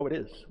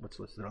it is what's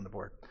listed on the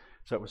board.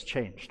 So it was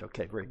changed.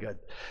 Okay, very good.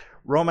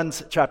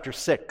 Romans chapter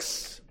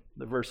 6,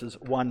 the verses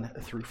 1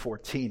 through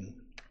 14.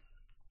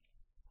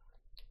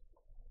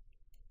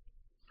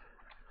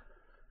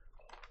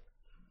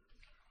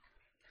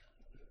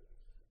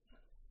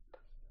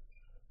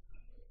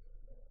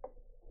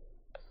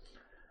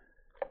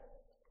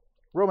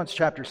 Romans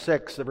chapter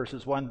 6, the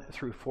verses 1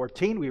 through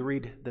 14. We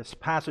read this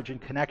passage in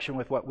connection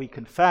with what we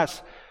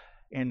confess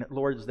in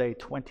Lord's Day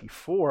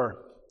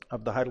 24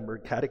 of the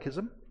Heidelberg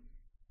Catechism.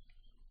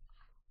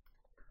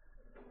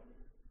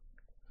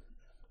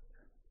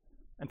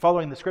 And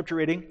following the scripture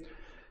reading,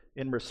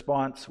 in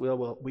response, we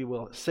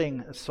will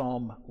sing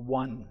Psalm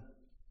 1.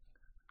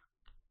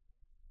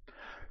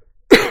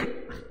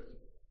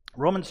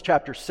 Romans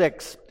chapter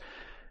 6,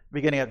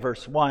 beginning at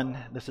verse 1,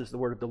 this is the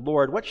word of the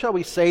Lord. What shall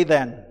we say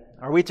then?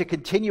 Are we to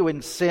continue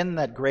in sin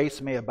that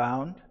grace may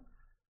abound?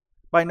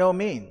 By no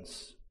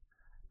means.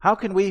 How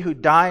can we who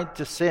died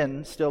to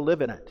sin still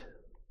live in it?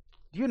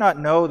 Do you not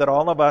know that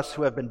all of us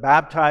who have been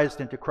baptized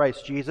into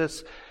Christ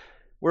Jesus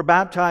were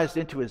baptized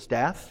into his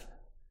death?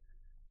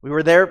 We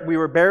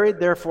were buried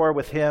therefore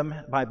with him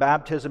by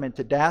baptism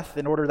into death,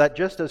 in order that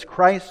just as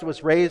Christ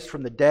was raised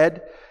from the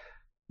dead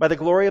by the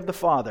glory of the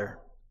Father,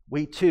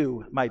 we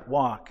too might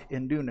walk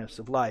in newness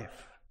of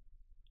life.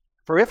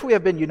 For if we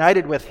have been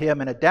united with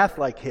him in a death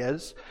like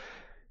his,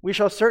 we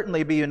shall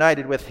certainly be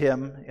united with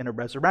him in a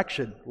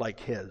resurrection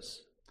like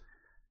his.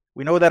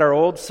 We know that our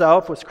old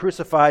self was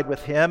crucified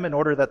with him in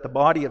order that the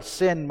body of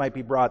sin might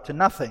be brought to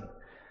nothing,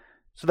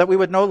 so that we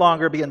would no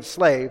longer be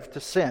enslaved to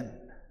sin.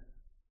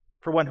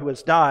 For one who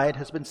has died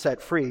has been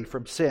set free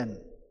from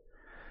sin.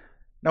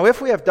 Now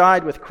if we have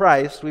died with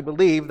Christ, we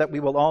believe that we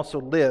will also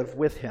live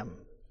with him.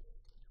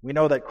 We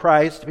know that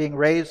Christ, being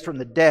raised from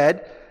the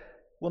dead,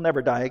 will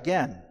never die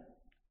again.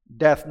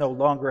 Death no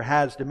longer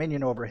has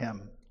dominion over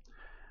him.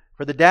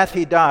 For the death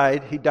he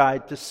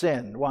died to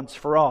sin once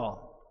for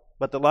all.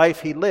 But the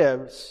life he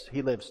lives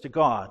to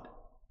God.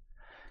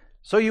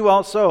 So you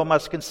also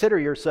must consider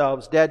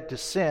yourselves dead to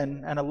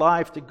sin and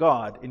alive to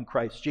God in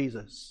Christ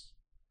Jesus.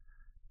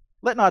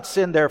 Let not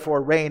sin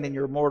therefore reign in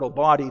your mortal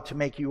body to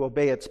make you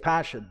obey its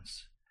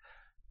passions.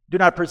 Do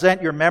not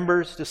present your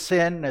members to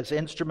sin as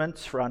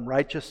instruments for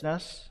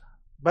unrighteousness,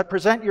 but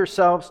present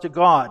yourselves to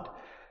God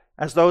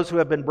as those who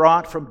have been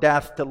brought from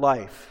death to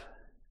life,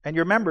 and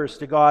your members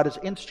to God as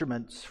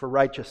instruments for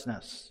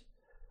righteousness.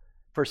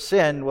 For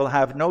sin will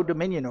have no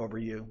dominion over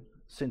you,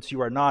 since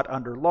you are not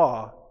under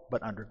law,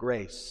 but under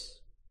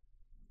grace.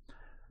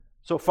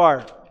 So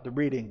far, the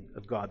reading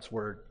of God's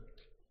Word.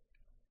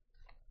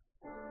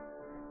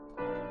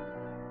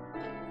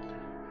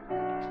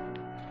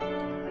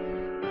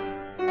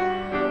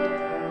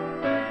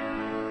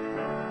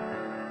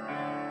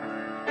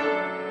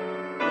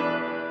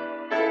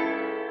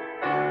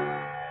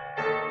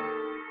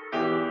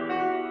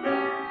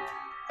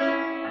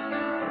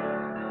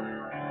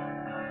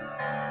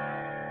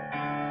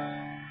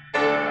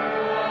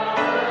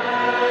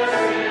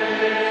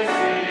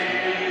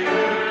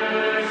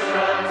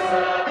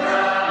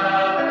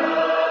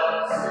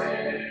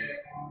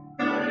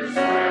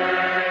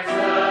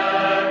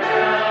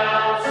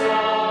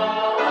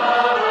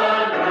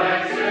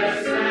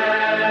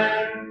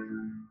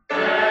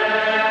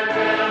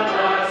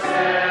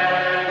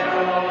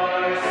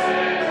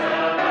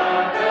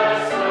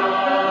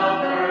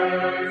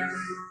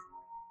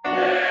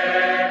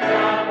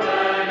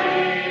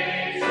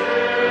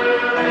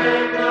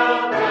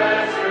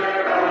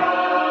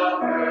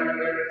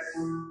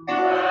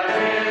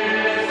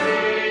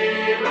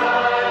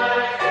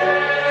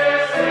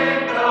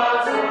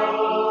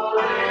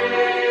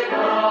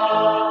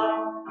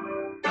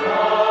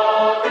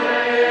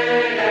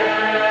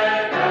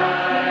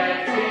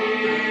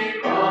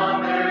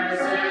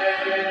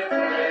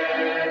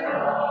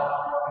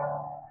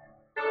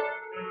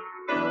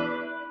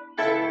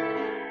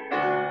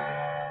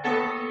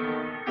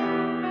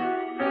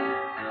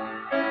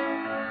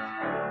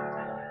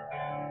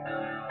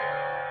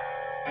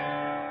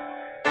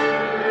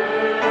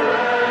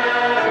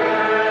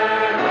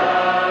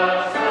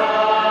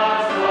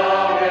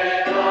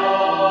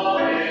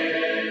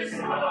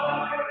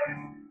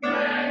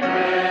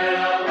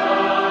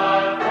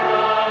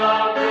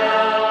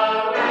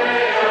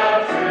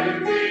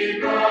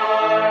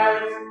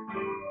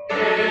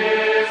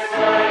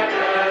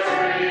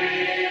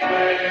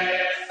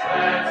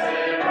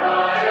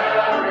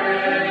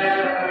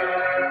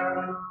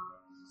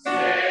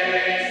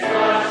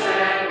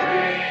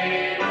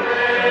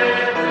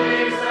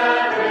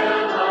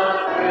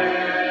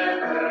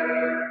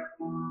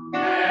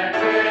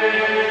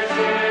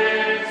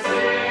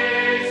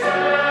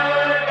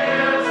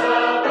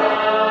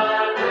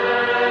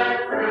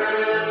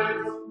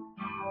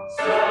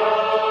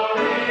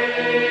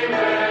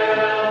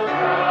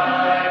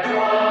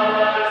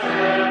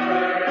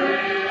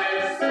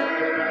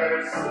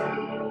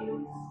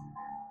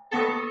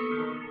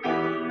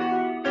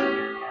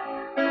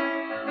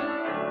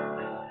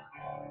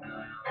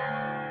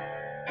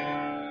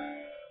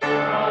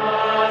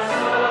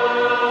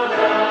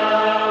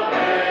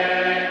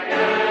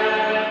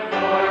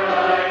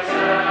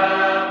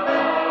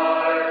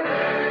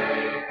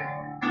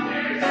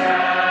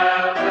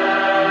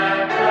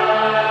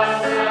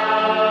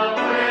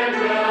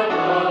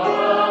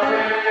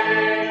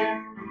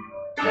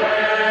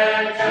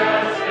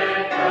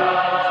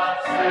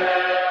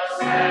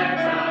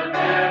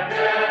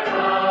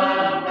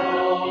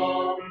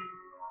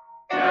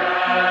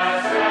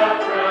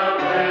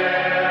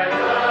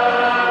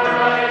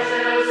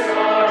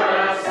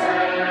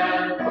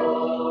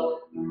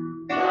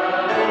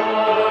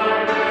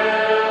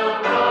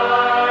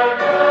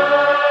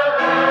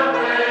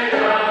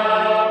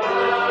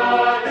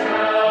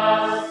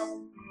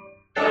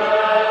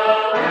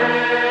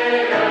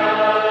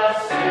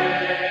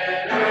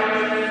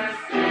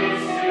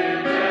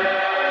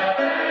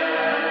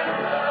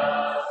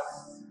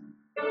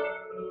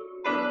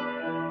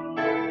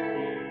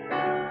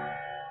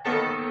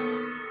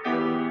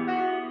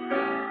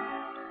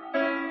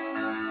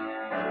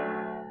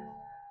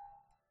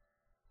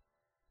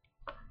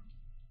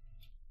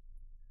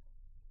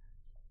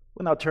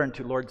 We'll now turn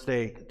to Lord's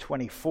Day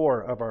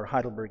 24 of our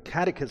Heidelberg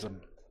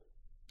Catechism.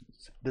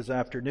 This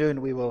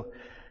afternoon we will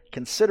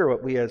consider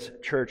what we as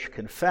church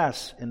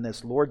confess in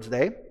this Lord's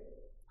Day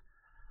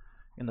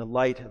in the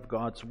light of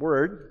God's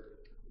Word.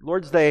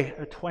 Lord's Day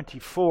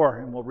 24,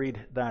 and we'll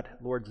read that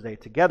Lord's Day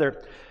together.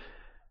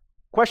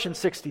 Question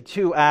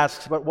 62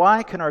 asks, "But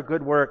why can our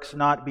good works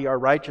not be our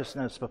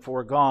righteousness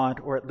before God,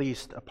 or at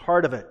least a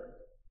part of it?"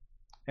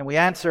 And we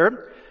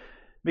answer,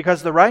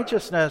 because the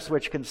righteousness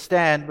which can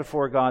stand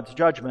before God's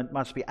judgment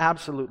must be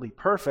absolutely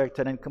perfect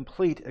and in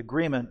complete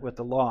agreement with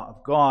the law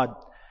of God,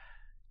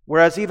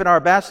 whereas even our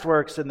best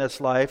works in this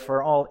life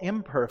are all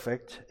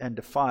imperfect and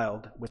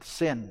defiled with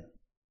sin.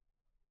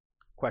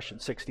 Question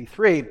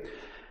 63,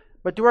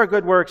 "But do our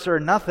good works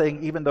earn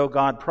nothing, even though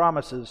God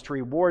promises to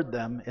reward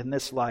them in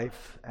this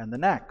life and the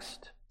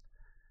next?"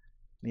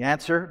 The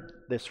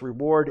answer, this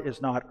reward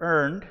is not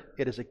earned,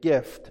 it is a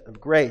gift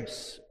of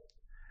grace.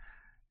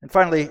 And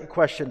finally,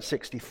 question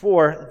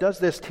 64, "Does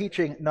this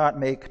teaching not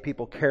make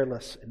people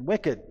careless and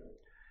wicked?"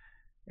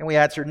 And we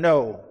answer,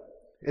 no.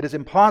 It is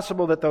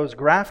impossible that those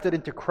grafted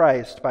into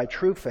Christ by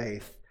true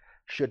faith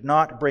should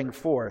not bring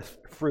forth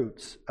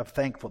fruits of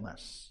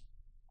thankfulness.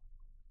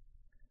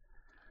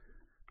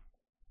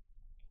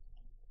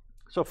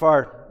 So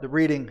far, the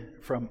reading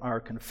from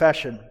our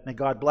confession. May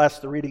God bless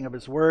the reading of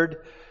His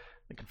Word,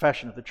 the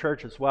confession of the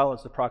Church, as well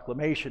as the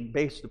proclamation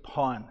based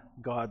upon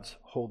God's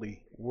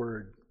holy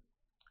Word.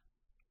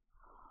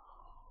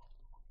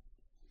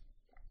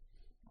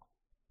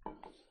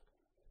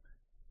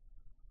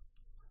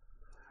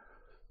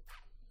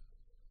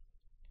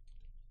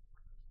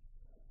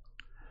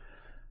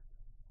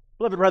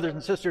 Beloved brothers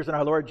and sisters in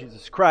our Lord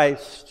Jesus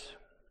Christ,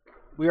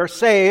 we are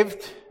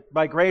saved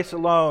by grace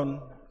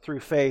alone, through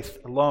faith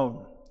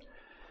alone.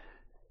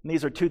 And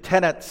these are two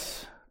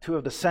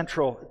of the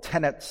central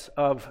tenets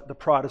of the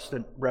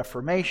Protestant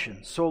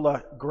Reformation: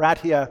 Sola,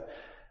 Gratia,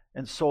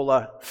 and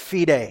Sola,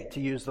 Fide, to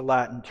use the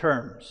Latin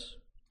terms.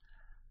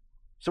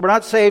 So we're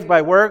not saved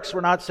by works,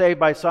 we're not saved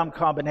by some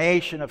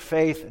combination of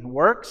faith and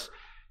works.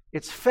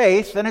 It's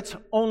faith, and it's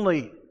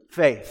only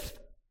faith.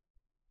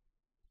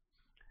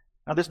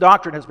 Now, this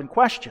doctrine has been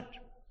questioned,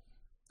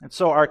 and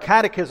so our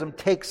catechism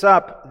takes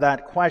up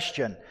that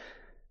question.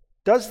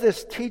 Does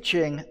this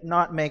teaching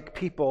not make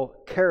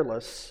people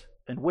careless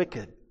and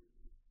wicked?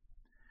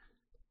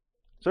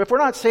 So if we're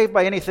not saved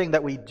by anything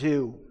that we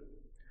do,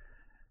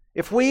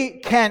 if we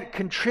can't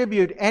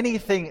contribute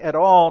anything at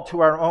all to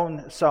our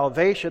own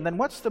salvation, then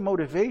what's the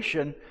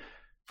motivation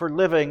for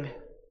living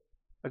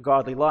a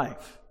godly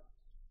life?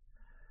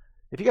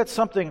 If you get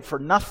something for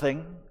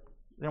nothing,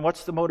 then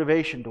what's the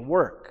motivation to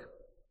work?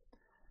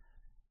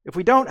 If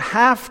we don't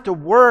have to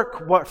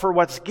work for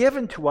what's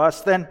given to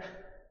us, then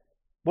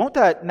won't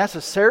that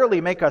necessarily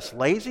make us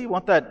lazy?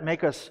 Won't that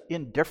make us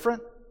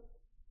indifferent?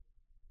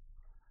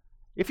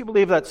 If you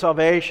believe that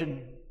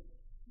salvation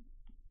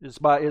is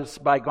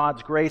by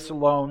God's grace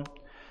alone,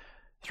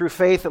 through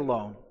faith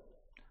alone,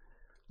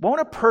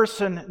 won't a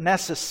person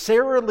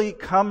necessarily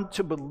come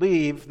to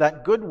believe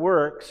that good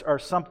works are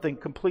something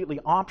completely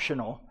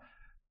optional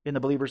in the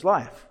believer's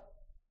life?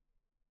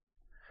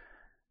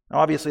 Now,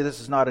 obviously,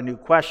 this is not a new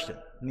question.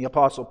 And the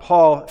Apostle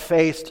Paul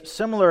faced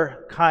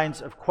similar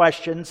kinds of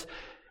questions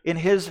in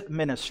his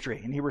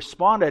ministry, and he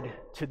responded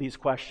to these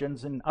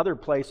questions in other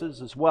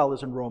places as well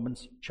as in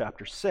Romans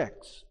chapter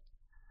 6.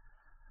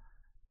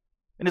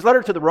 In his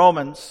letter to the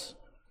Romans,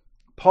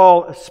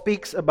 Paul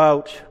speaks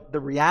about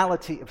the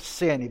reality of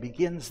sin. He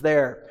begins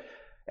there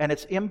and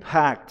its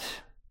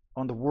impact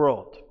on the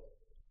world.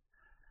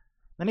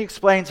 Then he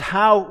explains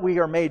how we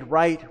are made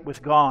right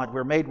with God.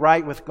 We're made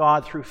right with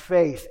God through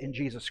faith in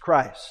Jesus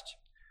Christ.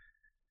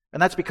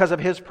 And that's because of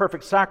His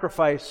perfect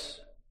sacrifice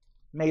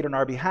made on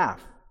our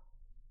behalf.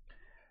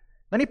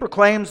 Then he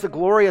proclaims the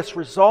glorious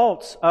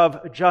results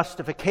of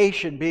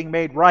justification, being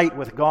made right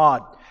with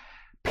God,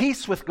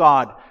 peace with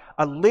God,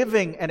 a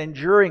living and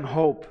enduring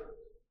hope,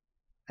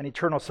 and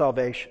eternal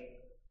salvation.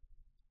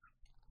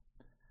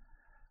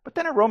 But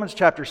then in Romans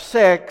chapter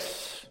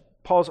 6,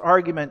 Paul's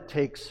argument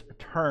takes a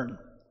turn.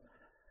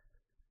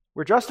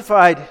 We're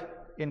justified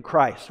in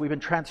Christ. We've been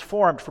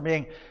transformed from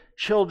being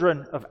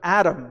children of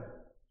Adam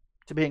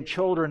to being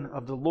children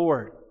of the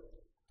Lord.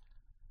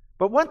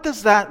 But what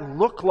does that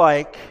look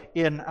like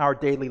in our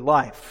daily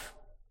life?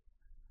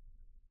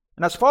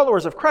 And as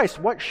followers of Christ,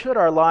 what should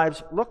our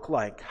lives look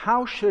like?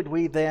 How should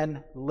we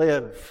then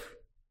live?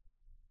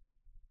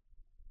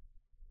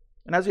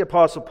 And as the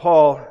Apostle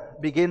Paul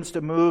begins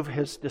to move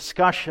his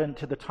discussion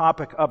to the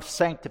topic of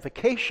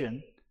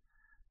sanctification,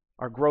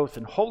 our growth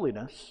in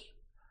holiness,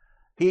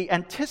 he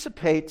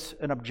anticipates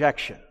an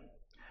objection.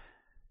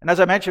 And as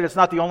I mentioned, it's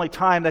not the only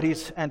time that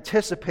he's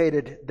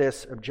anticipated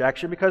this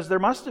objection, because there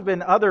must have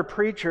been other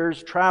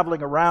preachers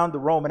traveling around the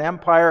Roman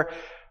Empire,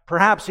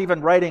 perhaps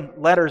even writing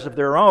letters of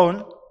their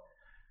own.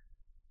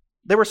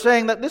 They were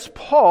saying that this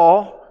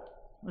Paul,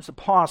 this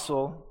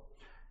apostle,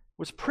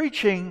 was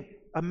preaching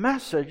a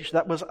message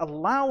that was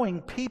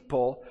allowing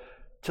people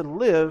to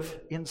live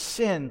in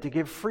sin, to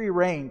give free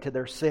rein to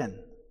their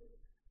sin.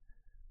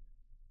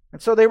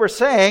 And so they were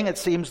saying, it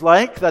seems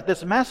like, that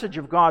this message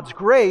of God's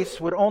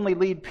grace would only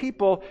lead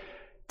people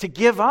to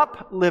give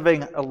up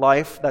living a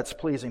life that's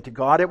pleasing to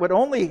God. It would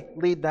only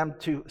lead them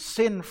to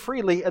sin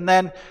freely and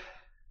then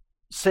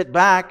sit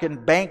back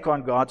and bank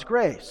on God's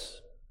grace.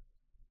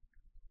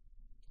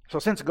 So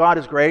since God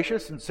is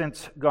gracious and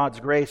since God's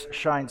grace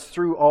shines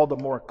through all the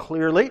more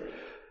clearly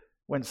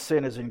when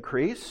sin is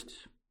increased,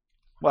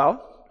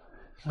 well,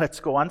 let's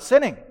go on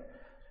sinning.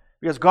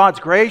 Because God's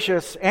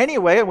gracious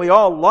anyway, and we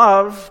all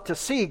love to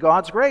see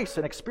God's grace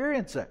and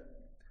experience it.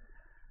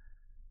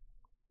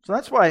 So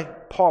that's why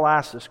Paul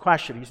asked this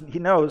question. He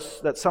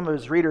knows that some of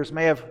his readers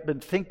may have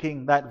been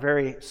thinking that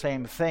very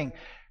same thing.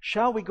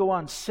 Shall we go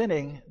on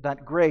sinning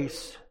that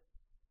grace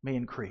may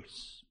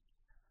increase?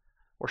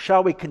 Or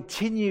shall we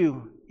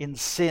continue in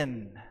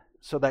sin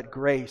so that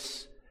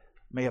grace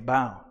may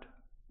abound?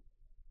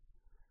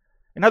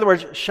 In other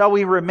words, shall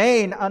we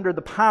remain under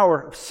the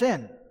power of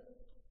sin?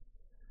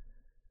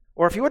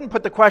 Or if you wouldn't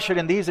put the question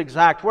in these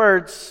exact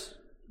words,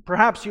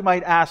 perhaps you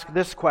might ask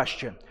this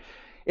question.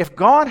 If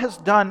God has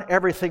done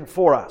everything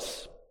for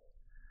us,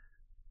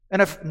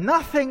 and if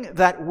nothing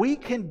that we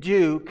can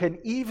do can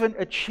even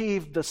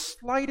achieve the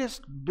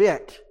slightest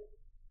bit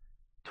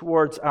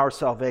towards our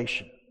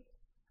salvation,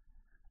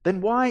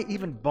 then why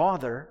even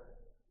bother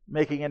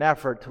making an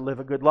effort to live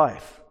a good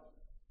life?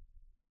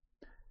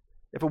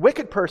 If a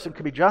wicked person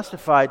can be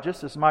justified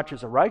just as much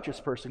as a righteous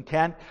person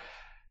can,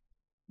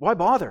 why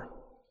bother?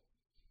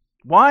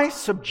 Why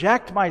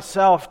subject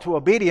myself to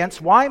obedience?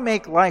 Why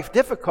make life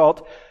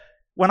difficult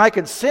when I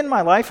can sin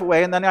my life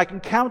away and then I can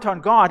count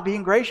on God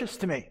being gracious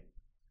to me?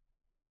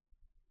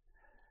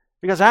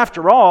 Because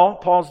after all,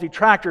 Paul's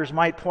detractors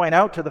might point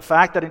out to the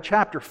fact that in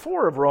chapter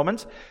 4 of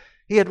Romans,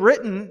 he had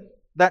written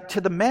that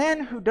to the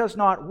man who does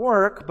not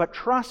work but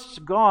trusts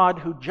God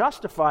who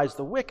justifies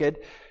the wicked,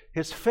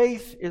 his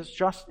faith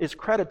is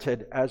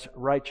credited as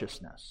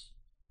righteousness.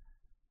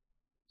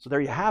 So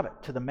there you have it,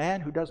 to the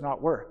man who does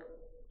not work.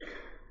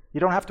 You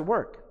don't have to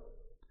work.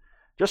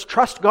 Just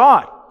trust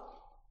God.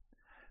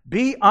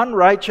 Be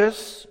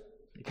unrighteous.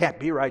 You can't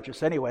be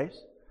righteous anyways.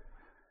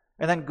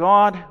 And then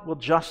God will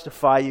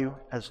justify you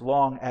as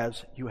long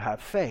as you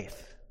have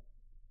faith.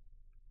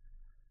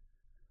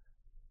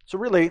 So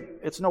really,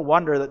 it's no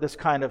wonder that this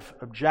kind of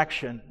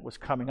objection was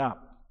coming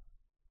up.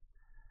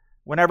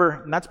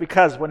 And that's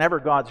because whenever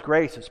God's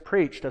grace is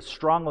preached as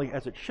strongly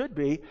as it should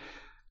be,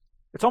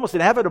 it's almost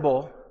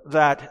inevitable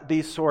that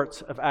these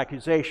sorts of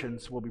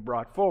accusations will be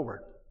brought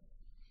forward.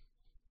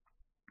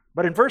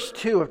 But in verse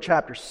 2 of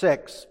chapter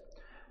 6,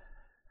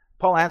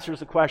 Paul answers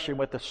the question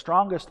with the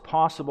strongest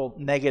possible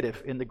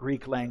negative in the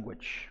Greek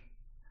language.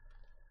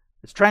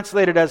 It's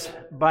translated as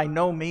by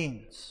no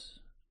means,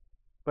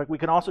 but we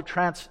can also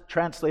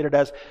translate it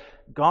as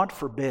God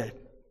forbid.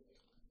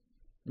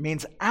 It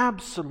means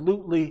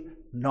absolutely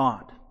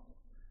not.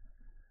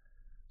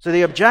 So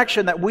the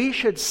objection that we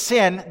should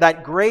sin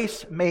that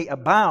grace may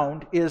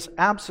abound is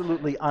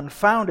absolutely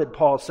unfounded,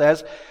 Paul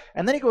says.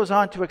 And then he goes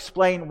on to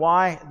explain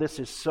why this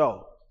is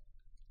so.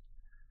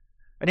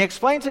 And he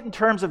explains it in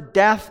terms of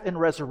death and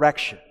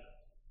resurrection.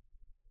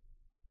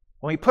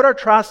 When we put our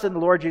trust in the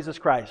Lord Jesus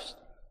Christ,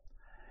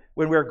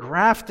 when we're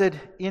grafted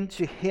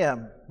into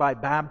Him by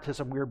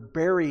baptism, we're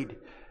buried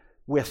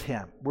with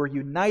Him. We're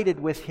united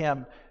with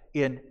Him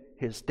in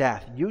His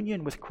death.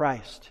 Union with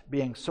Christ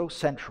being so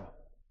central.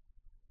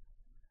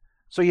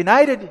 So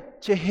united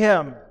to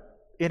Him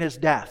in His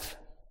death.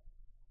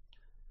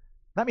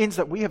 That means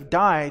that we have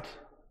died,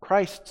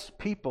 Christ's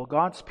people,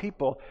 God's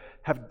people,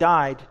 have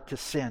died to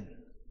sin.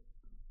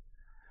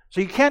 So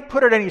you can't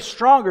put it any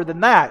stronger than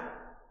that.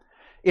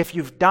 If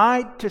you've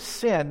died to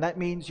sin, that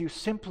means you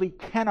simply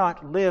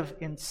cannot live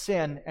in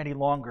sin any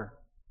longer.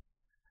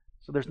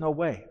 So there's no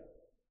way.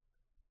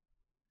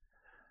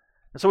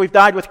 And so we've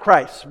died with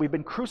Christ. We've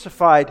been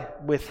crucified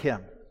with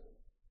Him.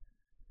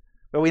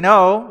 But we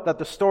know that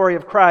the story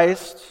of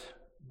Christ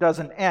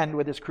doesn't end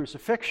with His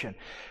crucifixion.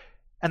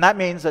 And that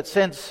means that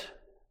since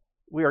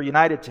we are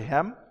united to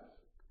Him,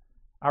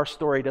 our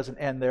story doesn't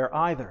end there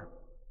either.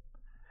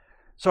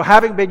 So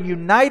having been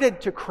united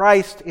to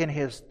Christ in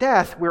His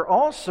death, we're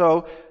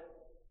also,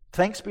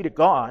 thanks be to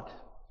God,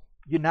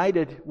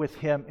 united with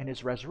Him in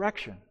His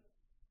resurrection.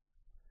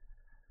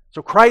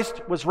 So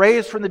Christ was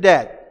raised from the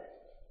dead.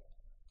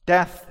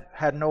 Death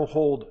had no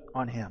hold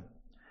on Him.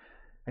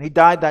 And He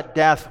died that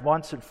death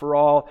once and for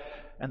all,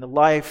 and the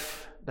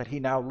life that He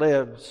now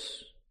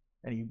lives,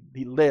 and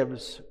He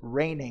lives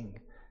reigning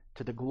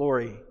to the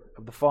glory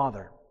of the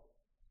Father.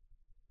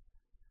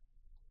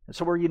 And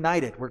so we're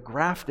united, we're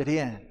grafted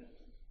in.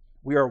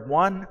 We are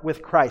one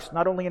with Christ,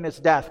 not only in His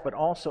death, but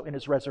also in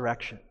His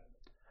resurrection.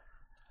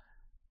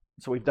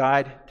 So we've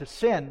died to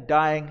sin,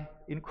 dying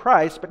in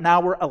Christ, but now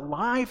we're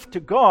alive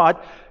to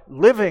God,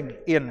 living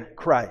in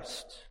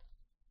Christ.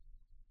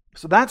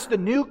 So that's the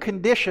new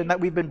condition that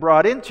we've been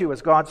brought into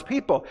as God's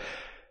people.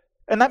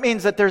 And that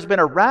means that there's been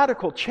a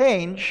radical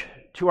change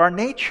to our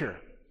nature.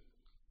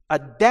 A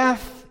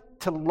death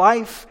to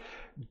life,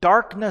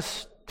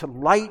 darkness to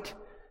light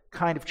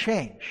kind of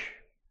change.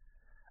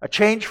 A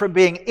change from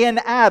being in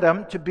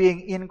Adam to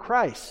being in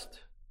Christ.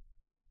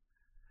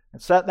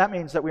 And so that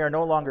means that we are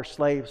no longer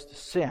slaves to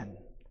sin,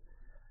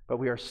 but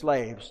we are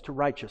slaves to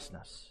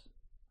righteousness.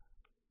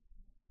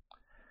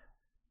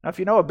 Now, if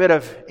you know a bit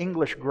of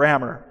English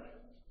grammar,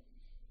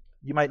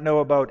 you might know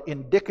about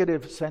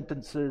indicative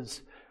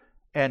sentences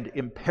and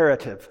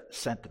imperative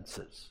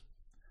sentences.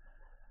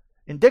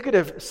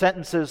 Indicative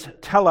sentences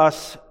tell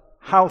us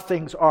how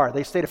things are.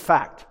 They state a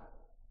fact.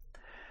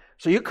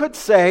 So you could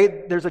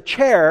say, there's a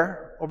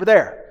chair over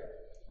there.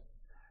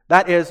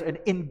 That is an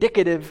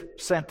indicative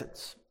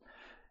sentence.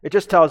 It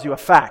just tells you a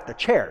fact. A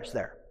chair's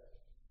there.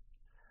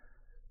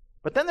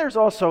 But then there's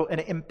also an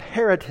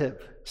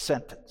imperative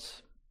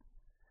sentence.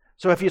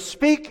 So if you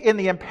speak in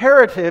the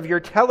imperative, you're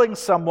telling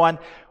someone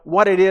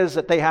what it is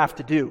that they have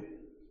to do.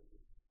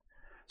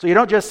 So you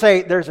don't just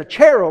say, there's a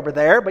chair over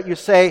there, but you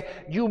say,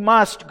 you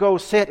must go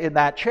sit in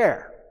that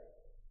chair.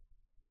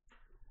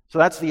 So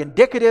that's the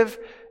indicative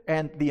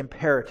and the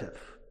imperative.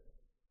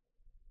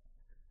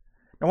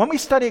 Now when we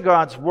study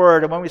God's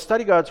Word, and when we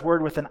study God's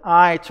Word with an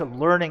eye to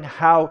learning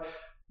how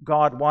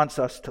God wants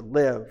us to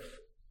live,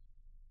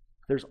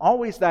 there's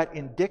always that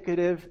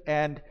indicative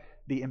and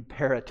the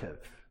imperative.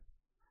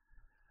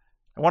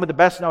 And one of the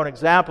best known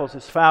examples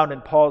is found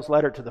in Paul's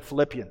letter to the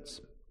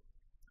Philippians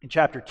in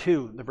chapter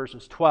 2, the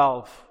verses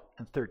 12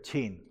 and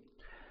 13.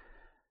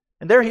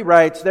 And there he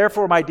writes,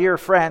 "Therefore, my dear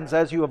friends,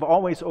 as you have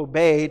always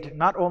obeyed,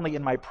 not only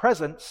in my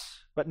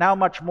presence, but now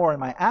much more in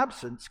my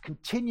absence,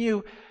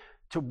 continue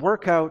to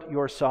work out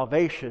your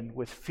salvation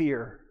with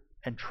fear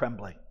and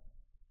trembling."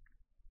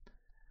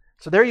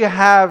 So there you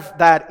have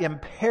that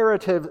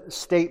imperative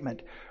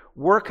statement.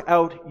 Work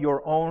out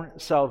your own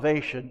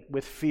salvation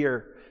with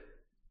fear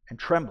and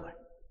trembling.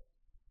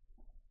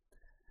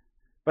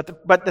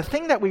 But the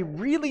thing that we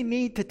really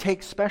need to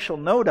take special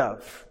note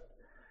of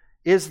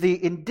is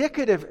the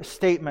indicative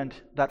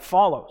statement that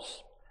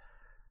follows.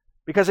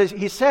 Because as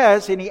he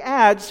says, and he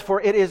adds,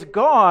 "For it is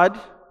God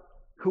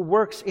who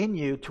works in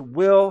you to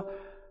will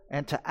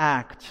and to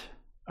act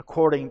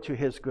according to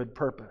his good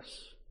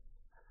purpose."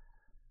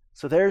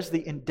 So there's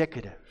the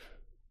indicative.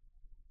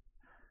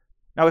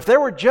 Now, if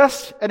there were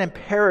just an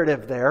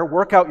imperative there,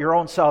 work out your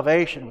own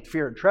salvation with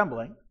fear and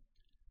trembling,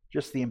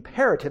 just the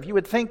imperative, you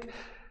would think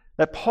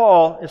that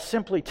Paul is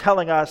simply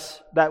telling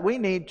us that we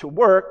need to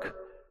work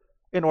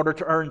in order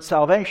to earn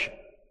salvation.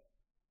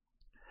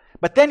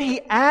 But then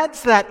he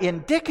adds that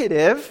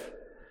indicative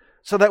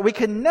so that we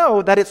can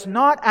know that it's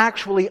not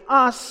actually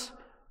us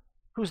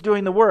who's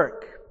doing the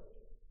work.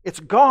 It's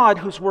God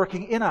who's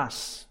working in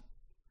us.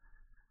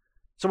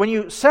 So when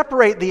you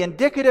separate the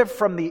indicative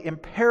from the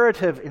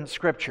imperative in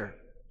Scripture,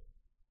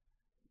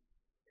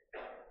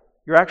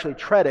 you're actually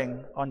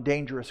treading on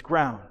dangerous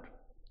ground.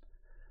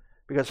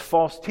 Because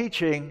false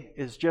teaching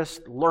is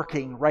just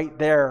lurking right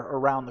there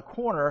around the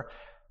corner,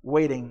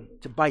 waiting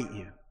to bite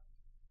you.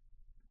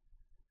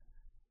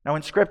 Now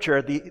in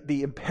Scripture,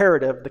 the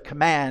imperative, the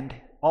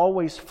command,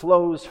 always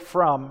flows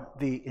from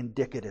the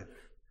indicative,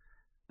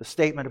 the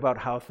statement about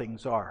how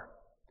things are.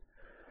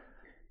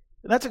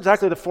 And that's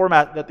exactly the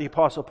format that the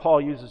Apostle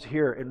Paul uses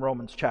here in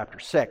Romans chapter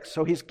 6.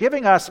 So he's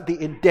giving us the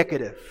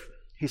indicative.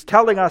 He's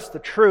telling us the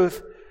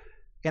truth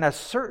in a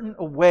certain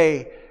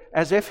way,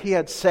 as if he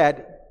had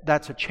said,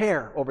 "That's a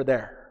chair over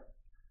there."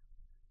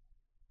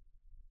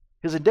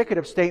 His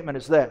indicative statement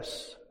is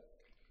this: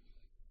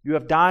 you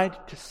have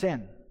died to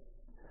sin.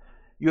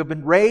 You have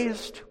been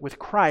raised with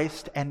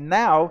Christ, and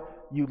now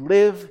you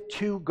live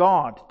to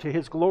God, to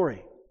his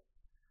glory.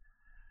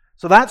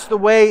 So that's the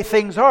way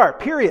things are,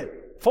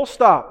 period. Full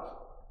stop.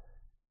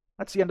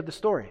 That's the end of the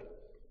story.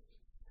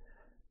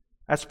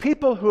 As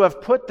people who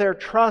have put their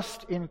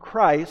trust in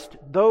Christ,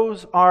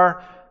 those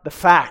are the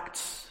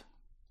facts.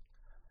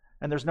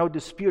 And there's no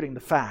disputing the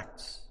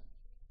facts.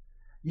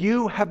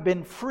 You have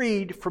been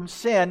freed from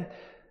sin.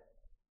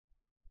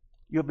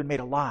 You have been made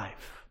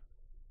alive.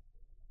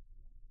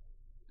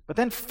 But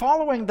then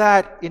following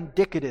that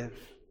indicative,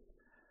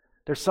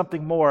 there's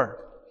something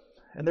more.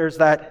 And there's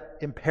that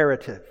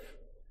imperative.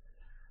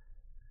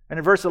 And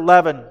in verse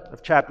 11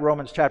 of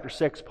Romans chapter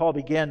 6, Paul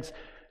begins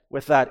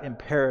with that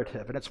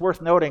imperative. And it's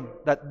worth noting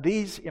that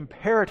these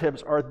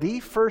imperatives are the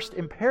first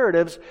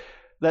imperatives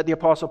that the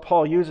Apostle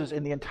Paul uses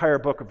in the entire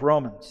book of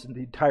Romans, in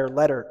the entire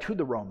letter to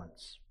the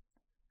Romans.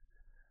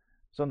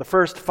 So in the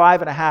first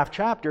 5.5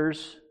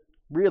 chapters,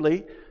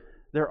 really,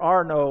 there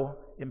are no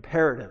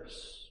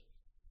imperatives.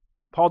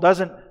 Paul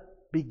doesn't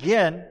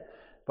begin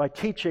by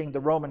teaching the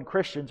Roman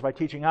Christians, by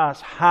teaching us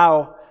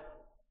how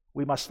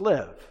we must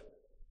live.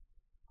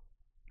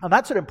 And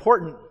that's an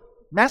important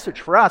message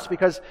for us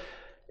because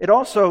it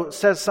also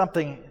says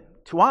something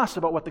to us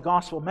about what the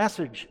gospel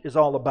message is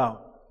all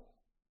about.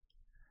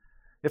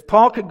 If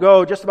Paul could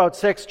go just about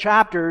 6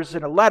 chapters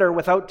in a letter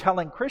without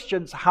telling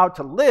Christians how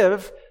to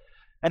live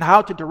and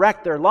how to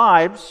direct their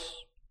lives,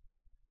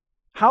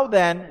 how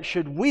then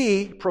should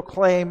we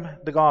proclaim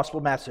the gospel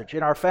message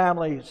in our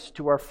families,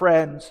 to our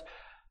friends,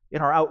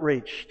 in our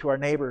outreach, to our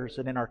neighbors,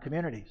 and in our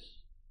communities?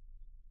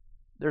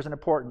 There's an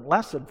important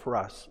lesson for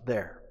us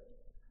there.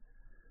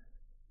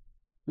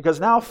 Because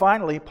now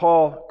finally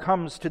Paul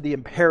comes to the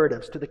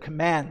imperatives, to the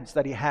commands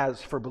that he has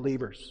for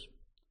believers.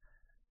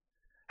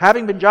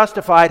 Having been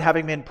justified,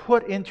 having been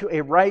put into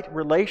a right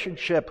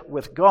relationship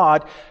with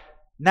God,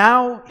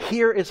 now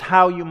here is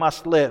how you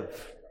must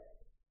live.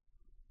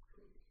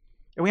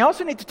 And we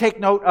also need to take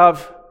note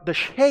of the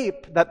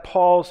shape that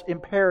Paul's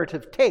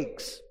imperative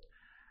takes.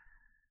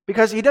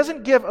 Because he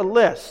doesn't give a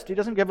list. He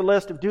doesn't give a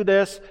list of do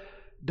this,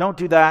 don't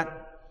do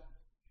that.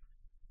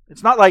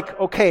 It's not like,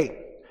 okay,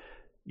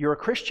 you're a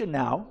Christian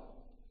now,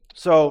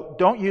 so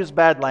don't use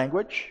bad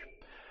language.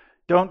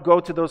 Don't go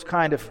to those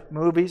kind of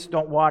movies.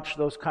 Don't watch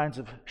those kinds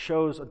of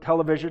shows on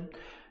television.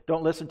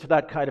 Don't listen to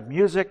that kind of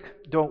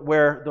music. Don't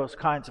wear those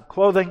kinds of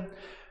clothing.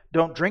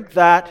 Don't drink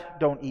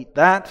that. Don't eat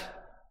that.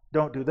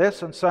 Don't do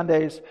this on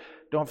Sundays.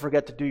 Don't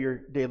forget to do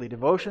your daily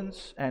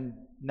devotions, and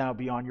now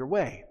be on your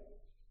way.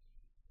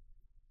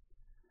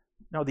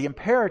 No, the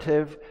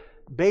imperative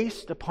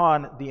based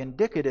upon the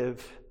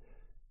indicative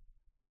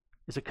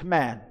is a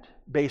command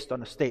based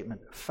on a statement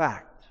of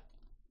fact.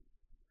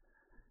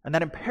 And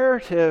that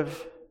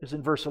imperative is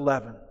in verse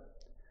 11.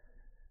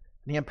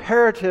 The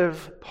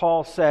imperative,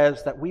 Paul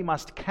says, that we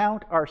must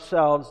count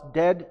ourselves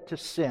dead to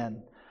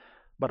sin,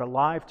 but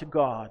alive to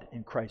God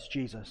in Christ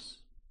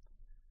Jesus.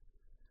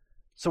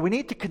 So we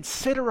need to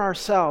consider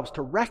ourselves,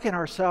 to reckon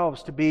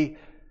ourselves to be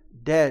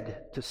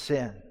dead to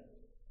sin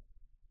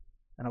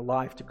and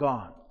alive to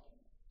God.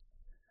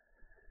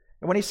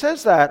 And when he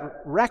says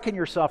that, reckon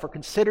yourself or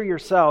consider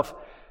yourself,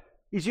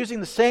 he's using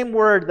the same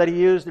word that he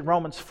used in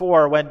Romans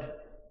 4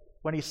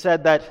 when he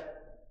said that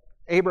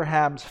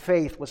Abraham's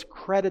faith was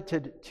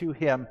credited to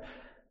him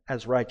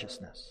as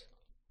righteousness.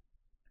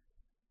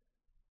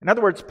 In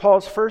other words,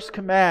 Paul's first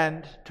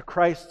command to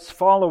Christ's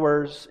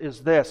followers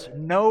is this: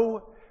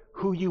 know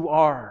who you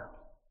are.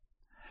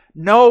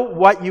 Know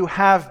what you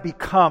have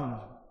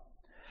become.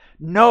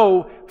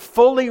 Know,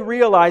 fully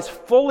realize,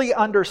 fully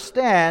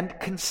understand,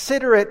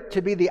 consider it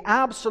to be the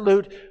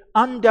absolute,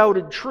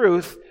 undoubted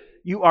truth.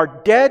 You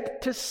are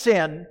dead to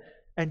sin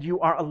and you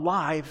are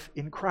alive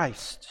in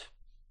Christ.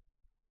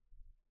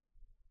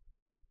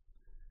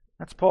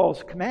 That's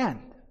Paul's command.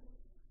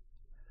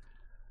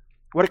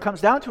 What it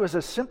comes down to is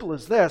as simple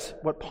as this.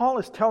 What Paul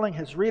is telling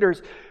his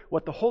readers,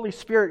 what the Holy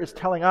Spirit is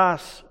telling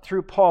us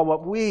through Paul,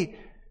 what we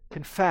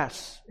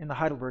confess in the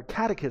Heidelberg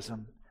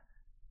Catechism,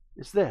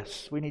 is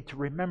this: we need to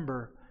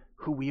remember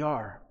who we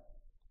are.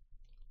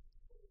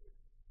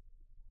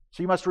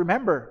 So you must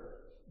remember,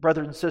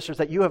 brothers and sisters,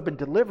 that you have been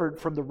delivered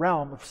from the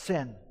realm of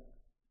sin.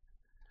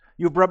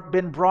 You've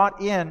been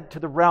brought into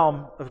the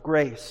realm of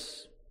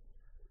grace.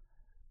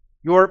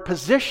 Your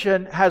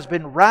position has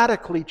been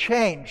radically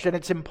changed, and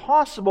it's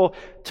impossible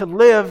to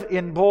live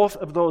in both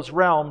of those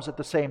realms at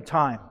the same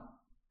time.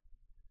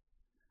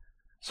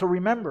 So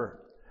remember,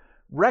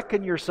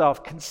 reckon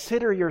yourself,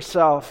 consider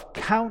yourself,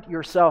 count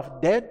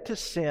yourself dead to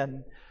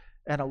sin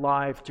and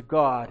alive to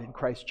God in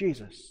Christ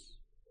Jesus.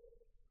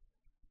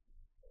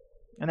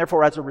 And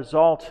therefore, as a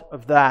result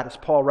of that, as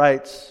Paul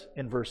writes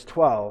in verse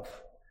 12,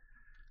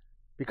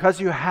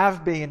 because you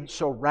have been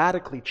so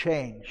radically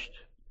changed,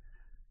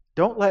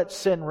 don't let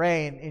sin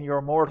reign in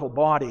your mortal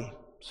body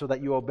so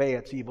that you obey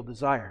its evil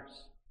desires.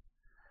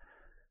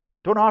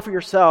 Don't offer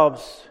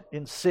yourselves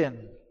in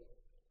sin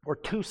or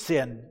to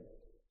sin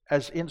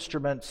as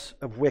instruments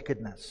of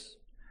wickedness,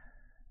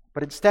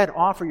 but instead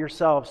offer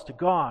yourselves to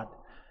God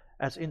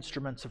as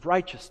instruments of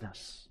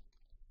righteousness.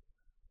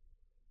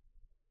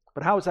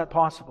 But how is that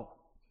possible?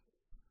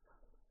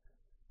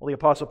 Well, the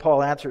Apostle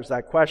Paul answers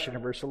that question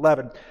in verse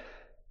 11,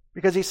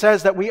 because he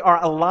says that we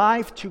are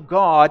alive to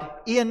God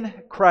in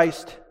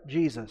Christ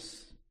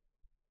Jesus.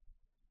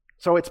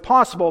 So it's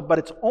possible, but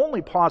it's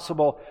only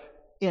possible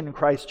in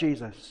Christ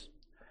Jesus.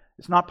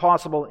 It's not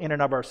possible in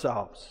and of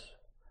ourselves.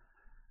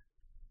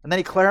 And then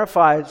he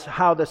clarifies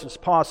how this is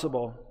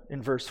possible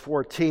in verse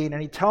 14,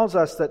 and he tells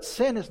us that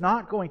sin is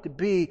not going to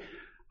be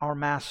our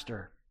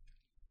master,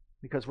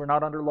 because we're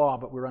not under law,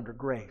 but we're under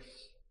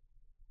grace.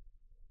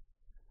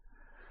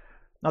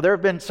 Now, there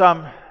have been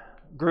some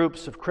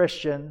groups of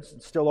Christians,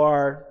 and still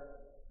are,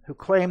 who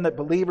claim that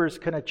believers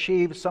can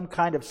achieve some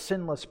kind of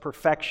sinless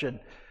perfection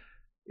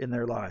in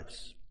their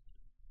lives.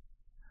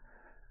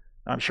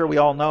 I'm sure we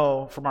all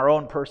know from our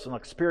own personal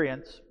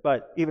experience,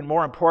 but even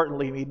more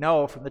importantly, we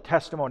know from the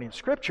testimony of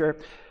Scripture,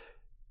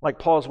 like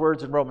Paul's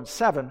words in Romans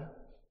 7,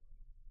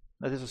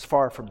 that this is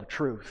far from the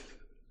truth.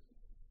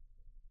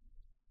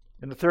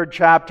 In the 3rd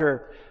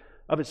chapter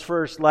of his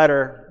first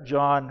letter,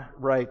 John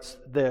writes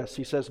this.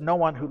 He says, "No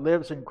one who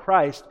lives in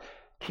Christ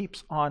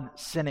keeps on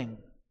sinning."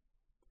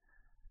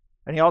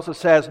 And he also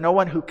says, "No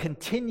one who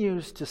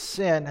continues to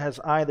sin has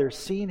either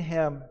seen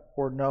him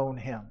or known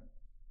him."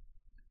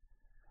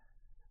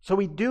 So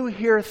we do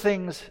hear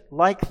things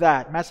like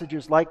that,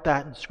 messages like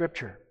that in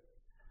Scripture.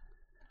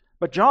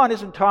 But John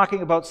isn't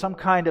talking about some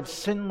kind of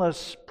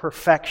sinless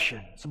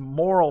perfection, some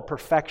moral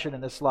perfection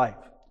in this life.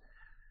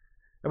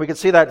 And we can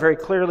see that very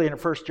clearly in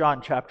 1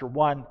 John chapter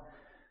 1,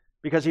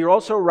 because he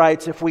also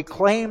writes, "If we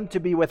claim to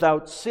be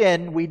without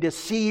sin, we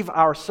deceive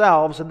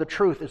ourselves and the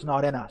truth is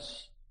not in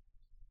us."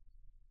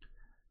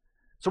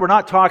 So we're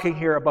not talking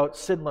here about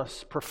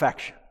sinless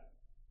perfection.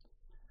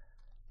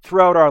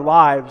 Throughout our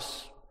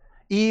lives,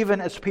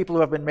 even as people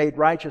who have been made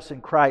righteous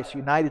in Christ,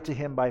 united to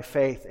Him by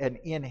faith, and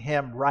in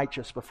Him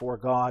righteous before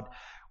God,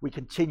 we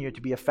continue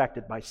to be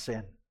affected by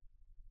sin.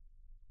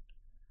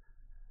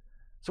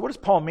 So what does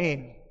Paul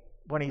mean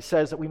when he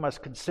says that we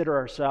must consider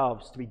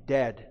ourselves to be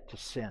dead to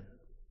sin?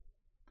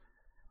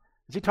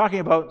 Is he talking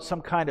about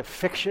some kind of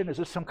fiction? Is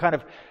this some kind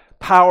of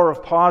power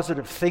of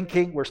positive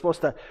thinking? We're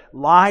supposed to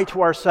lie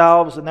to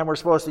ourselves, and then we're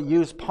supposed to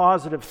use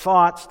positive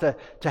thoughts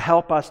to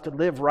help us to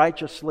live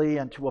righteously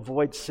and to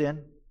avoid sin?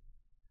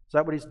 Is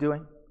that what he's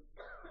doing?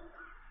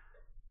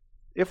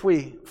 If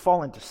we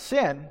fall into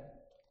sin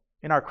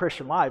in our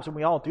Christian lives, and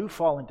we all do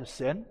fall into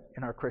sin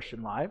in our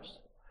Christian lives,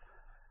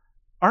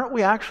 aren't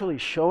we actually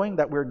showing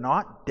that we're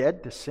not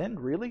dead to sin,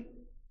 really?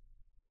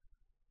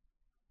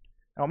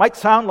 Now, it might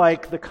sound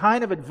like the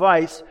kind of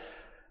advice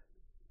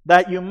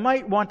that you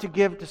might want to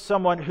give to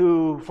someone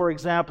who, for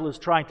example, is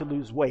trying to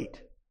lose weight.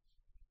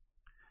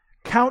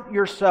 Count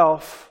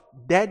yourself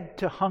dead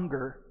to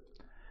hunger,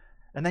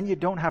 and then you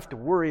don't have to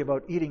worry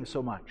about eating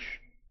so much.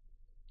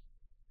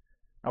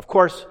 Now, of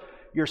course,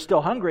 you're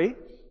still hungry.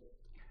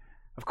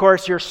 Of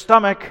course, your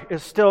stomach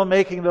is still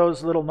making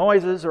those little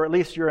noises, or at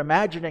least you're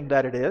imagining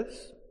that it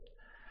is.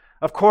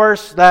 Of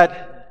course,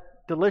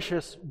 that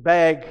delicious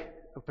bag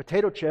of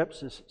potato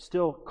chips is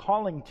still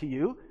calling to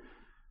you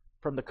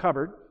from the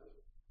cupboard.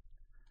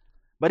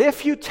 But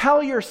if you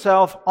tell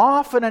yourself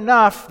often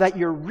enough that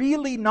you're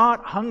really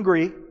not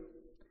hungry,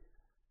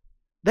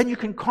 then you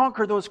can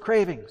conquer those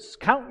cravings.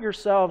 Count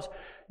yourselves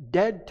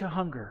dead to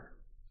hunger.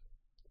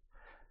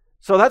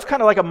 So that's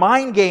kind of like a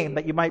mind game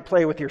that you might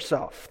play with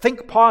yourself.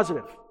 Think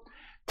positive.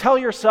 Tell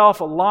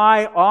yourself a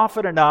lie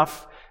often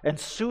enough, and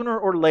sooner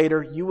or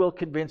later you will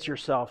convince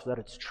yourself that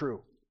it's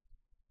true.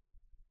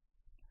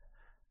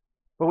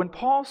 But when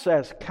Paul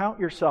says, count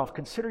yourself,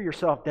 consider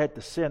yourself dead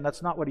to sin,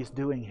 that's not what he's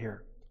doing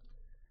here.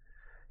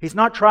 He's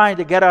not trying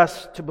to get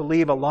us to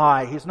believe a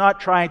lie. He's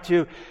not trying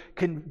to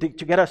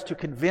get us to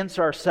convince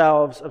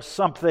ourselves of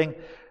something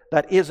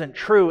that isn't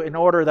true in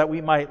order that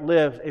we might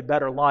live a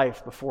better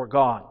life before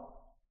God.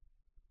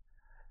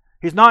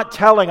 He's not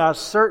telling us,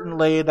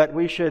 certainly, that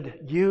we should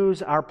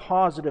use our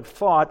positive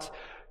thoughts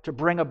to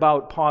bring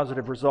about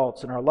positive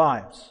results in our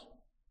lives,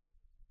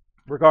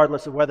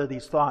 regardless of whether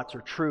these thoughts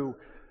are true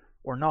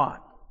or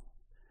not.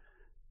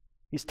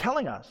 He's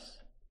telling us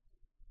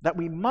that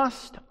we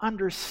must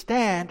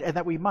understand and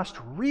that we must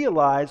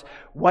realize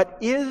what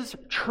is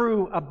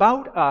true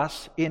about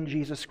us in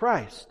Jesus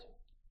Christ.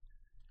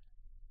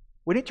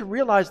 We need to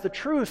realize the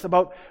truth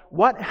about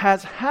what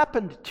has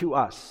happened to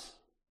us.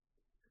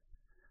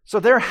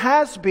 So there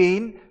has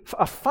been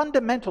a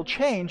fundamental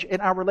change in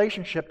our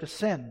relationship to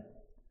sin.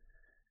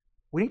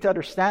 We need to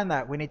understand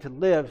that. We need to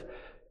live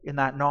in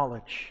that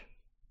knowledge.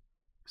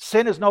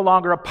 Sin is no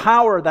longer a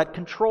power that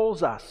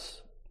controls us.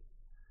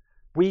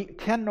 We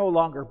can no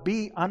longer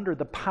be under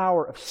the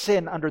power of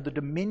sin, under the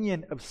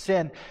dominion of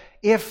sin,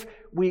 if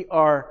we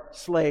are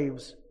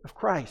slaves of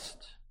Christ.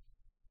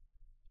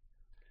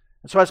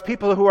 And so as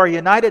people who are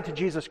united to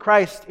Jesus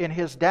Christ in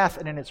His death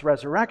and in His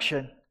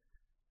resurrection,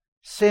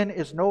 sin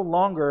is no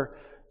longer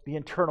the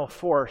internal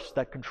force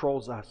that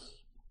controls us.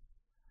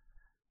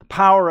 The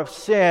power of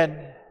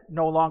sin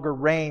no longer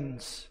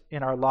reigns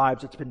in our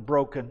lives. It's been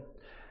broken.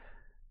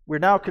 We're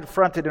now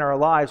confronted in our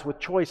lives with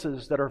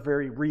choices that are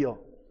very real.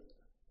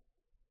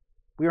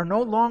 We are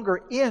no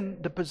longer in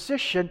the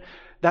position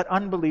that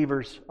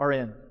unbelievers are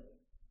in.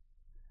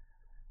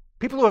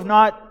 People who have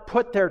not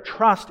put their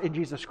trust in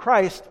Jesus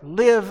Christ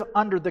live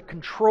under the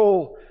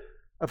control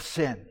of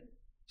sin.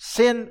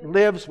 Sin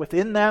lives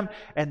within them,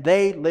 and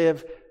they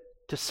live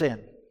to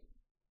sin.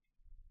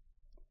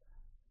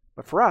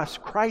 But for us,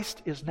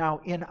 Christ is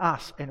now in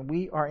us, and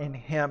we are in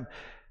Him.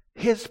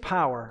 His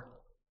power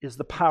is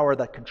the power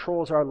that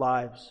controls our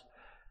lives,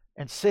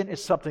 and sin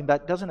is something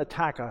that doesn't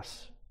attack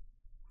us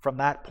from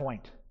that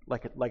point,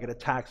 like it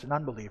attacks an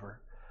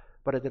unbeliever,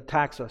 but it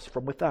attacks us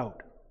from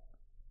without.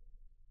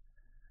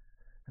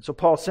 And so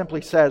Paul simply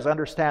says,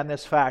 understand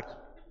this fact,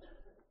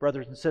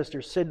 brothers and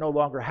sisters, sin no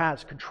longer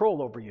has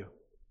control over you.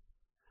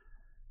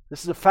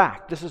 This is a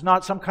fact. This is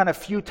not some kind of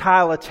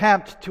futile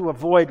attempt to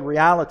avoid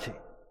reality.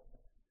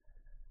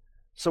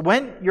 So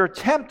when you're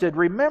tempted,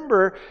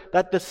 remember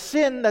that the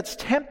sin that's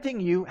tempting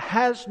you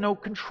has no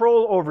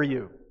control over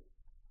you.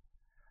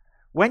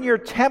 When you're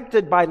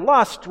tempted by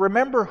lust,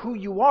 remember who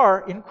you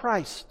are in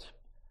Christ.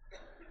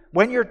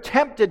 When you're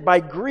tempted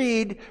by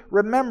greed,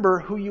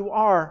 remember who you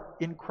are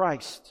in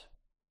Christ.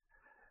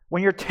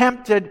 When you're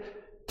tempted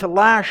to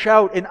lash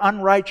out in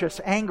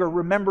unrighteous anger,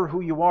 remember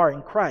who you are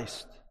in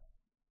Christ.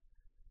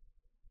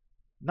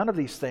 None of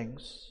these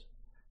things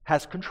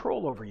has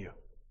control over you.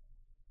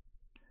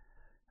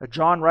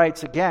 John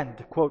writes again,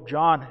 to quote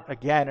John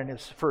again in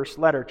his first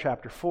letter,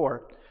 chapter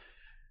 4,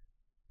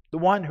 the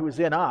one who is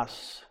in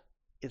us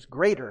is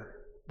greater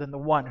than the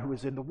one who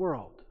is in the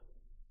world.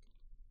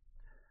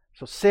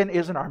 So sin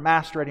isn't our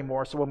master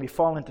anymore. So when we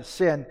fall into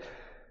sin,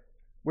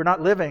 we're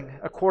not living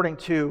according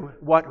to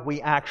what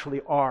we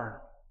actually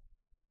are.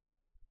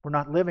 We're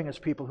not living as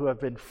people who have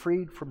been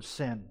freed from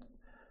sin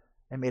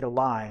and made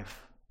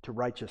alive to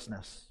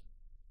righteousness.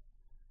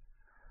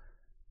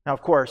 Now,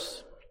 of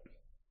course,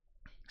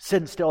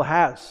 sin still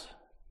has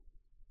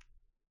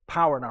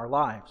power in our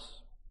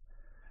lives.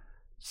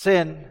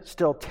 Sin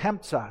still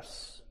tempts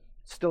us,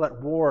 still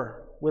at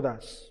war with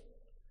us.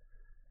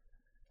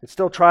 It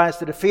still tries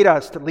to defeat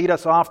us, to lead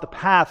us off the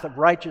path of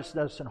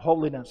righteousness and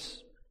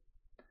holiness.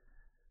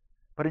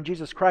 But in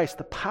Jesus Christ,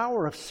 the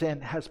power of sin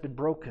has been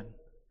broken.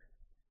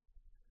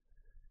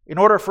 In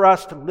order for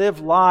us to live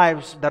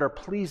lives that are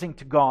pleasing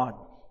to God,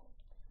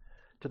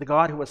 to the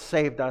God who has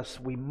saved us,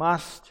 we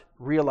must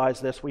realize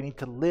this. We need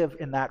to live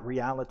in that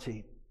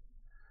reality.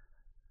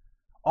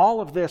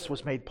 All of this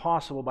was made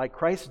possible by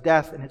Christ's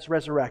death and His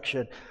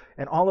resurrection,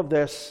 and all of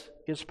this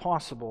is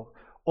possible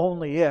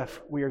only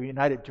if we are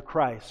united to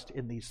Christ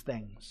in these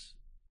things.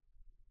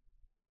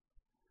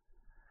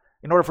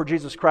 In order for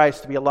Jesus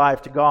Christ to be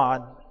alive to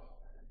God,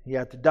 He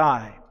had to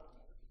die.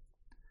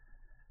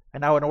 And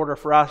now in order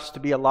for us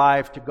to be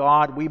alive to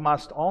God, we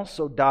must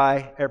also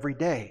die every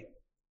day.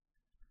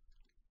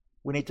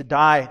 We need to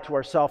die to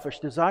our selfish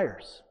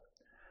desires.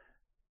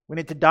 We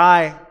need to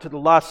die to the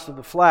lusts of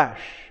the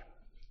flesh.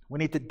 We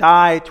need to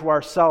die to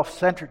our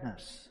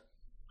self-centeredness,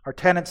 our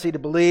tendency to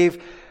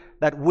believe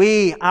that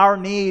we, our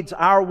needs,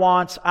 our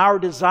wants, our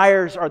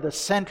desires are the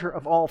center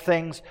of all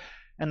things,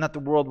 and that the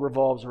world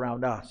revolves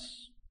around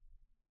us.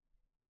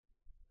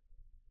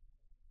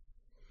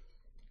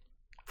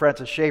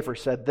 Francis Schaeffer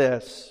said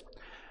this: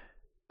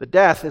 the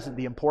death isn't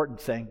the important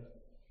thing.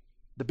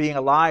 The being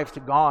alive to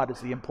God is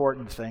the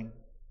important thing.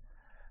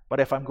 But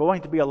if I'm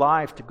going to be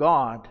alive to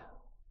God,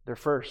 there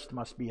first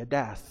must be a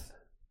death.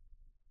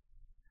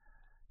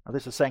 Now,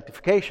 this is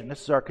sanctification.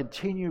 This is our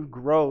continued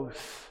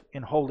growth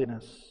in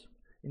holiness,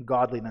 in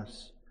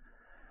godliness.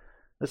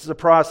 This is a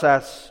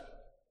process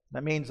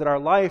that means that our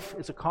life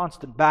is a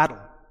constant battle.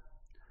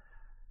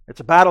 It's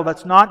a battle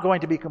that's not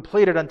going to be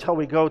completed until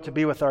we go to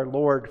be with our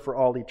Lord for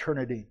all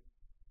eternity.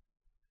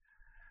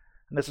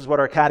 And this is what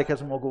our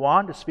catechism will go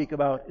on to speak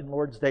about in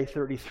Lord's Day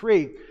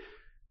 33.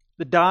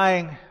 The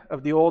dying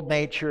of the old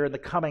nature and the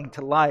coming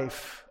to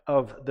life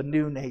of the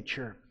new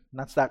nature. And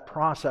that's that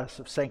process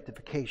of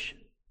sanctification.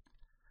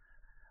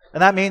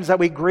 And that means that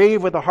we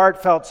grieve with a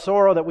heartfelt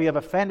sorrow that we have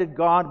offended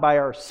God by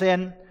our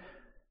sin.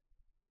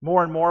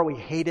 More and more we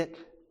hate it.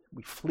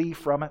 We flee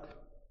from it.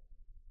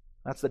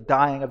 That's the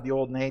dying of the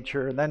old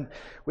nature. And then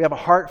we have a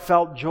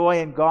heartfelt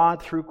joy in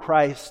God through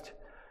Christ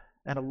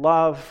and a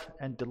love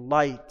and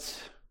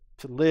delight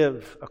to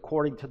live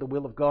according to the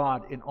will of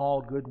God in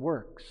all good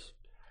works.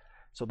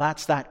 So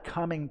that's that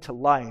coming to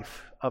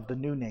life of the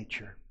new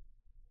nature.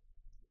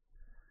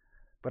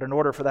 But in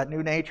order for that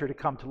new nature to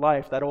come to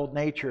life, that old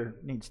nature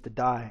needs to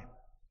die.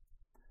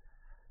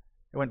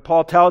 And when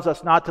Paul tells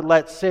us not to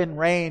let sin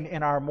reign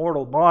in our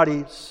mortal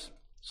bodies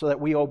so that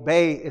we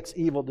obey its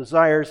evil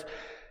desires,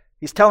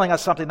 he's telling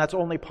us something that's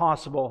only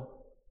possible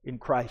in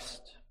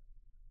Christ.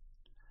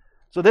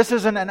 So this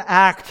isn't an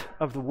act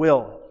of the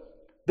will.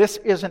 This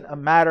isn't a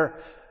matter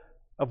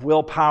of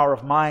willpower,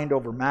 of mind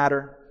over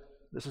matter.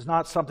 This is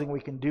not something we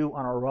can do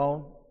on our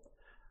own.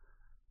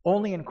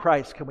 Only in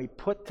Christ can we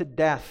put to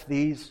death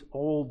these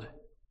old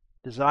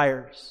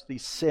desires,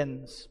 these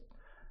sins.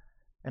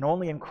 And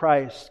only in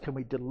Christ can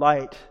we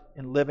delight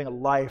in living a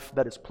life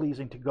that is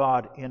pleasing to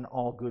God in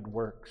all good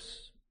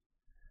works.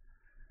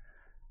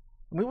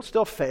 And we will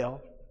still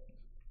fail.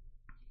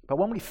 But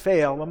when we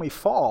fail, when we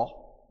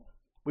fall,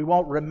 we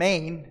won't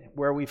remain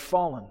where we've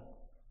fallen.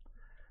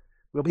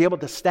 We'll be able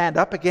to stand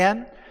up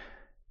again.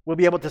 We'll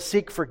be able to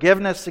seek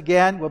forgiveness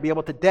again. We'll be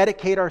able to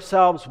dedicate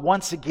ourselves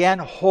once again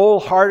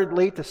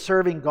wholeheartedly to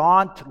serving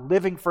God, to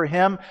living for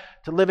Him,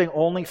 to living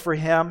only for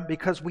Him,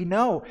 because we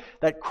know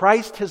that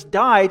Christ has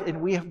died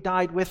and we have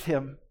died with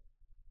Him.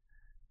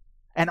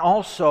 And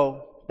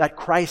also that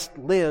Christ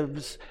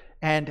lives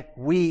and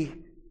we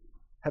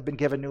have been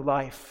given new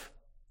life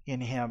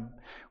in Him.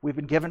 We've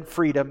been given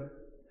freedom.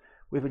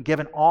 We've been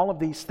given all of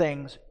these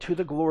things to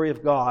the glory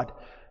of God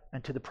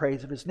and to the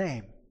praise of His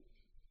name.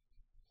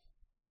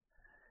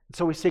 And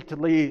so we seek to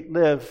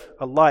live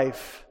a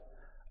life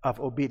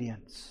of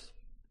obedience.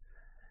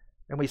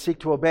 And we seek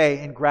to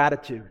obey in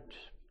gratitude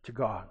to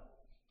God.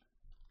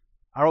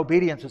 Our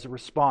obedience is a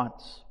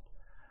response.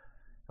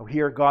 We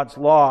hear God's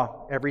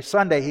law every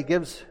Sunday. He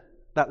gives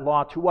that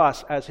law to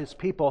us as His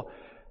people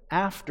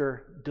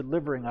after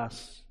delivering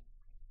us.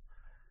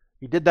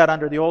 He did that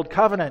under the Old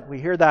Covenant.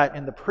 We hear that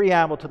in the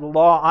preamble to the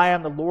law. I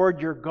am the Lord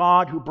your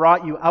God who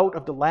brought you out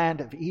of the land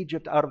of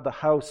Egypt, out of the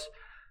house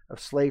of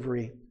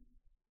slavery.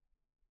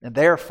 And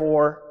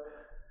therefore,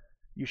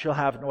 you shall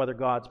have no other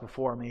gods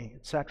before me,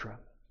 etc.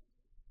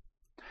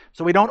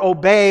 So we don't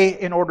obey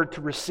in order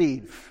to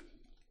receive.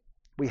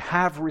 We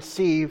have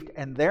received,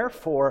 and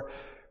therefore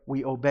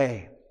we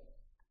obey.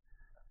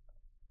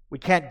 We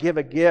can't give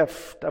a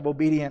gift of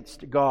obedience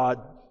to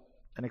God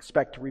and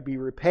expect to be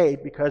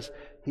repaid because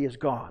He is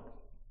God.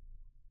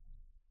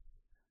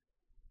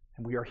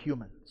 And we are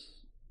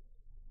humans.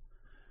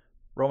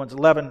 Romans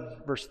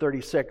 11, verse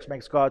 36,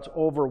 makes God's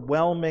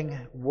overwhelming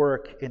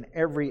work in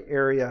every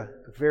area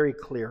very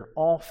clear.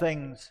 All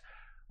things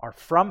are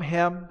from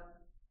Him.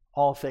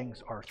 All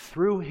things are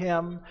through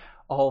Him.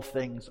 All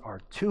things are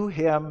to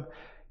Him.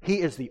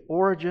 He is the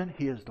origin,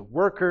 He is the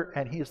worker,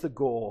 and He is the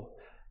goal.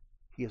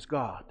 He is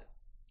God.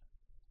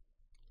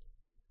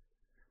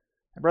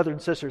 And brothers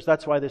and sisters,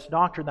 that's why this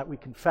doctrine that we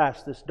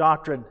confess, this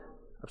doctrine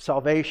of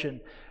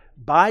salvation,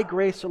 by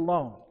grace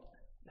alone,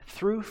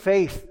 through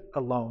faith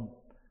alone,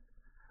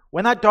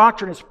 when that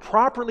doctrine is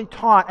properly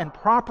taught and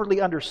properly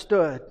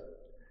understood,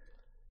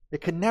 it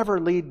can never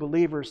lead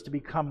believers to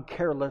become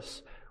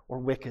careless or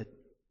wicked.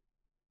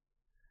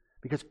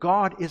 Because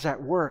God is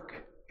at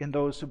work in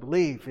those who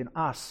believe, in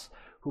us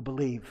who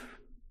believe.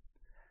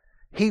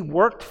 He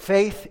worked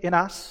faith in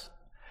us.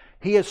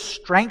 He is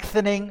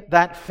strengthening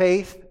that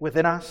faith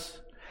within us.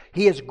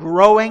 He is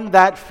growing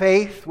that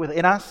faith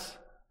within us.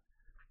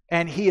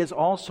 And He is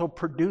also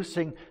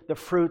producing the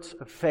fruits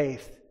of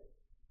faith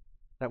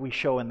that we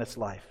show in this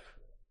life.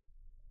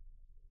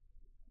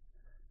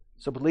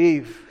 So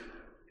believe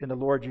in the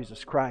Lord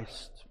Jesus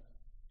Christ.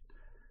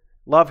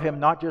 Love Him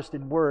not just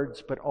in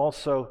words, but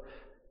also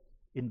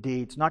in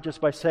deeds. Not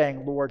just by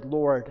saying, Lord,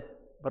 Lord,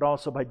 but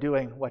also by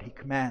doing what He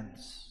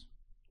commands.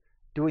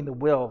 Doing the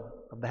will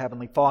of the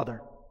Heavenly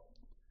Father.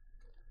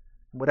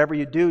 Whatever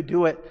you do,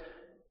 do it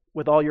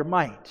with all your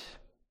might.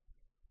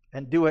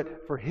 And do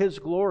it for His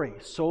glory.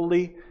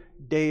 Soli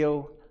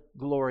Deo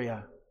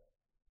Gloria.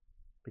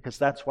 Because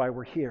that's why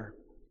we're here.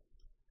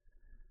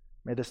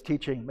 May this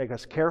teaching make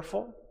us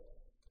careful.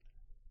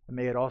 And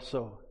may it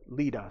also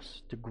lead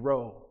us to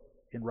grow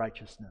in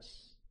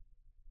righteousness.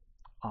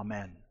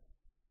 Amen.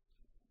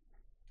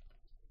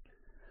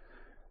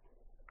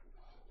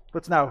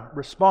 Let's now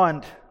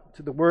respond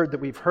to the word that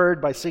we've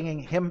heard by singing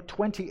hymn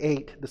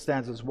 28, the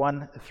stanzas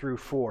 1 through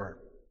 4.